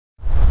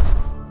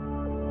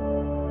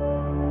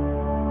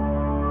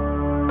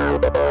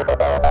What's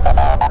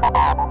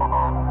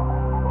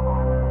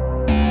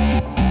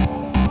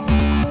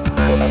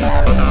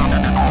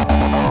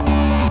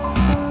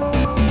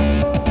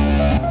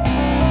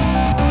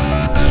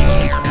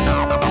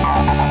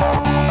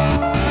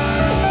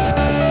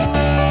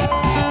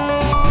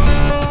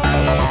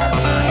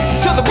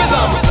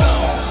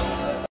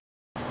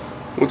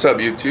up,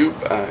 YouTube?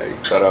 I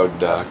thought I would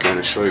kind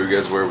of show you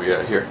guys where we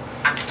at here.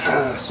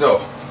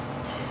 So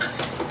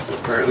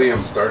currently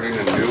I'm starting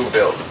a new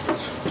build,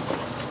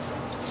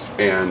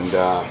 and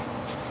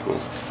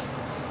well,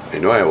 I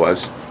know I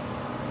was.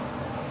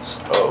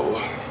 So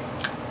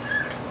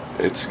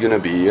it's gonna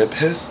be a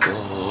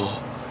pistol.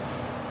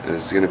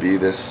 It's gonna be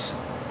this.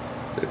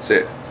 That's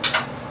it.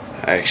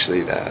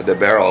 Actually, the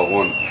barrel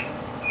won't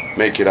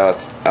make it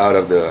out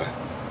of the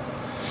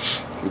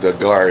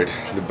guard.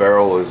 The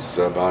barrel is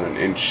about an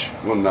inch.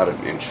 Well, not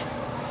an inch.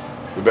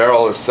 The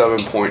barrel is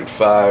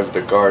 7.5.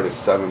 The guard is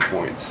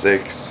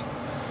 7.6.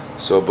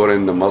 So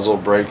putting the muzzle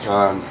brake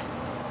on.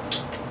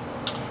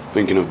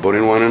 Thinking of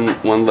putting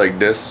one like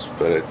this,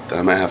 but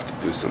I might have to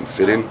do some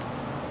fitting.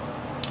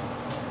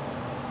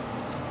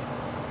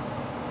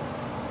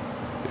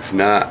 If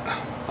not,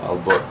 I'll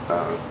put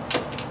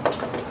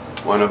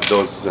one of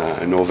those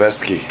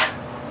Noveski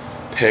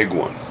peg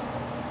one.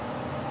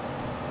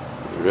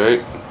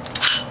 Right.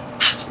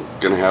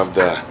 Gonna have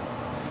the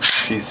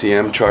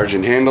PCM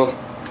charging handle,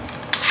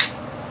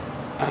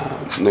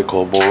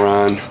 nickel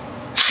boron,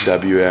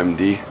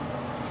 WMD,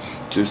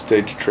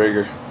 2-stage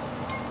trigger,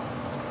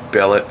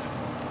 billet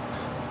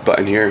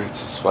button here.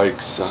 It's a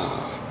Spike's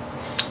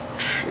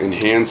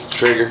enhanced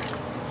trigger,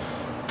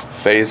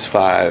 phase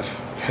 5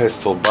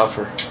 pistol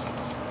buffer,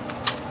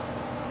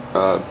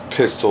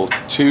 pistol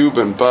tube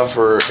and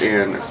buffer,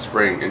 and a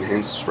spring,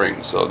 enhanced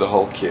spring. So the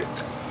whole kit.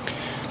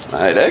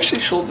 It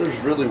actually shoulders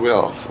really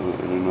well, so I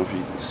don't know if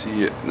you can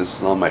see it. This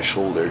is on my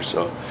shoulder,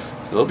 so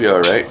it'll be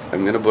alright.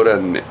 I'm gonna put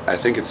an, I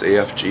think it's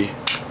AFG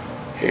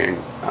hand,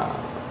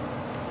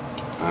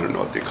 I don't know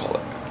what they call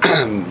it.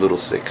 I'm a little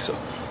sick, so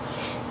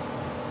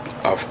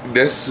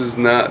this is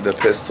not the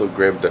pistol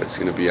grip that it's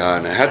gonna be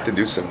on. I had to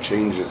do some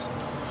changes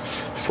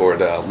for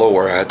the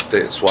lower. I had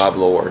to swap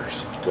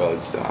lowers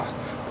because I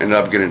ended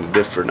up getting a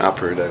different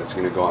upper that it's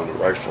gonna go on the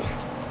rifle.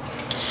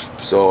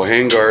 So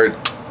handguard,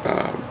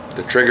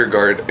 the trigger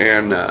guard,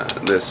 and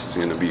this is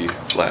going to be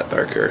flat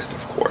dark earth,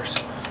 of course.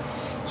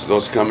 So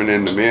those coming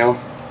in the mail.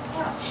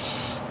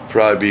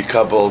 Probably be a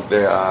couple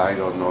days, I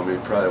don't know,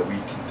 maybe probably a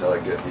week until I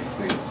get these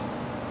things.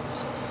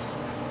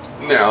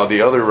 Now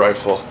the other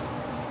rifle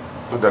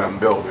that I'm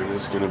building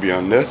is going to be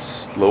on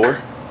this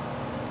lower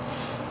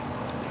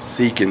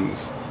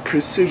Seekins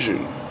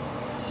Precision.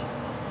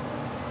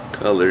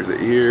 Colored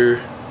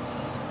here.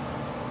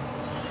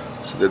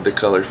 So did the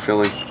color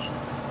filling.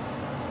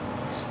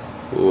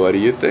 What do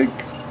you think?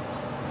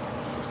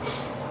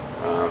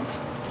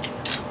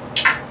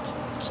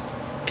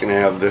 Gonna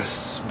have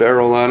this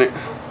barrel on it,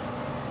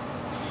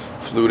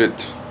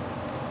 fluted,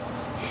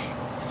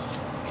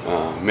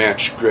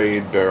 match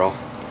grade barrel.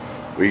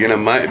 We're gonna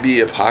might be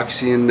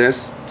epoxying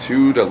this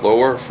to the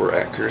lower for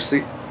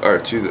accuracy, or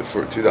to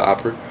the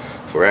upper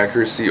for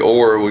accuracy,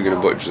 or we're gonna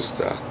put just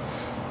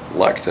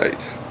Loctite.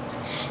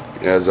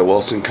 It has a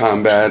Wilson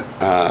Combat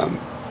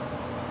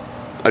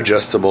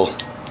adjustable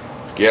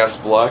gas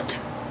block,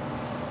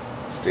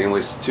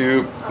 stainless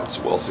tube. It's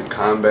Wilson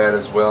Combat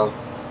as well.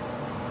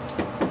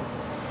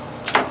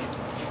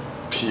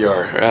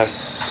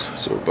 PRS.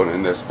 So we're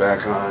putting this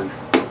back on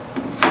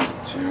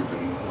tube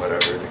and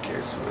whatever the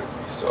case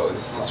might be. So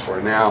this is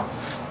for now.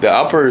 The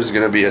upper is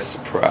gonna be a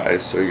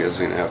surprise, so you guys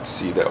are gonna have to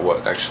see that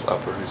what actual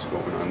upper is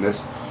going on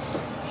this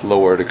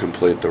lower to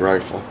complete the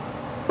rifle.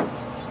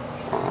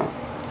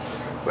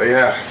 But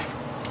yeah,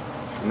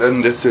 and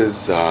then this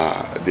is the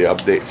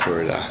update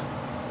for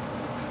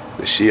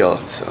the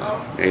shield.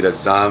 So made a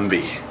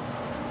zombie.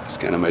 That's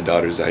kind of my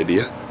daughter's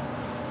idea.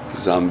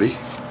 Zombie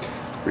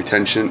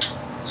retention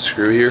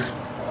screw here,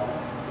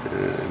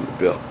 and the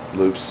belt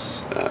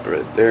loops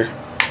right there.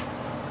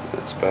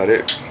 That's about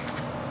it.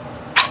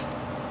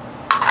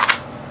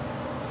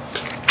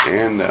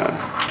 And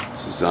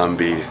it's a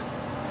zombie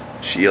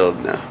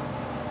shield now.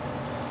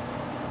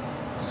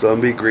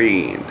 Zombie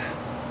green.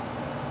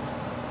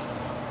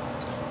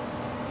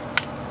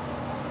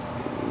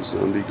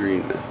 Zombie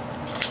green now.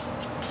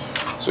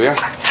 So yeah,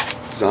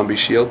 zombie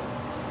shield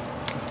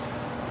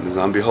and the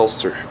zombie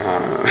holster.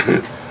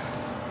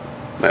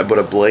 Might put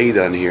a blade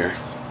on here,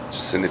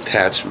 just an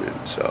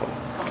attachment, so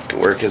it can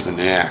work as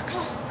an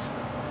axe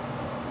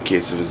in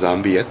case of a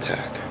zombie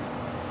attack.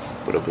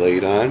 Put a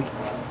blade on,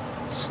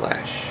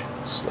 slash,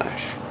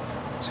 slash.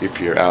 See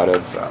if you're out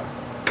of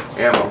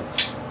ammo.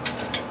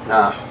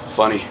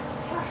 Funny.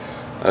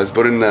 I was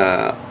putting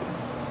the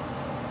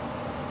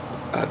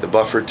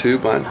buffer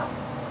tube on,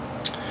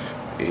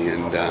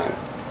 and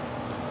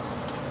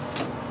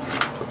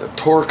put the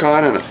torque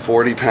on a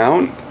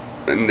 40-pound,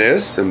 and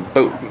this, and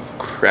boom,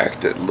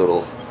 cracked it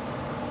little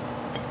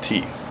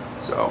teeth.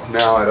 So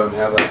now I don't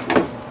have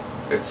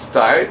a, it's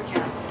tight,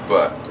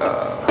 but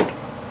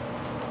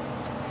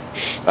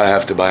I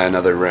have to buy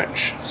another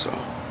wrench. So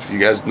if you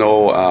guys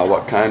know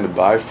what kind to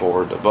buy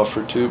for the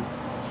buffer tube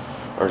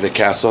or the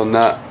castle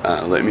nut,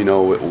 let me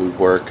know. It would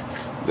work.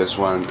 This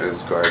one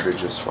is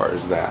garbage as far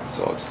as that,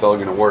 so it's still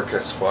gonna work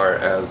as far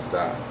as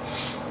the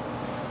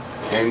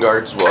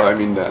handguards. Well, I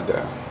mean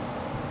the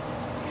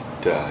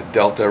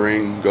delta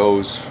ring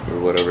goes, or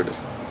whatever.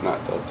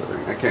 Not delta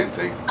ring. I can't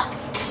think.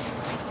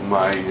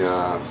 My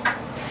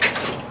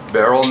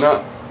barrel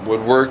nut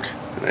would work,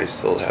 and I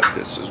still have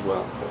this as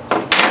well.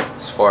 But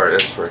as far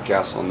as for a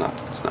castle nut,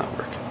 it's not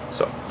working.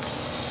 So,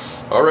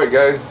 all right,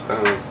 guys.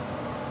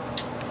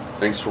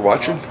 Thanks for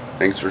watching.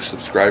 Thanks for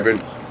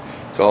subscribing.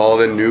 To all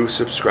the new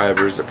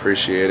subscribers,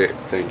 appreciate it.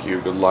 Thank you.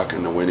 Good luck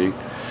in the winning,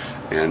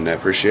 and I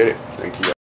appreciate it. Thank you.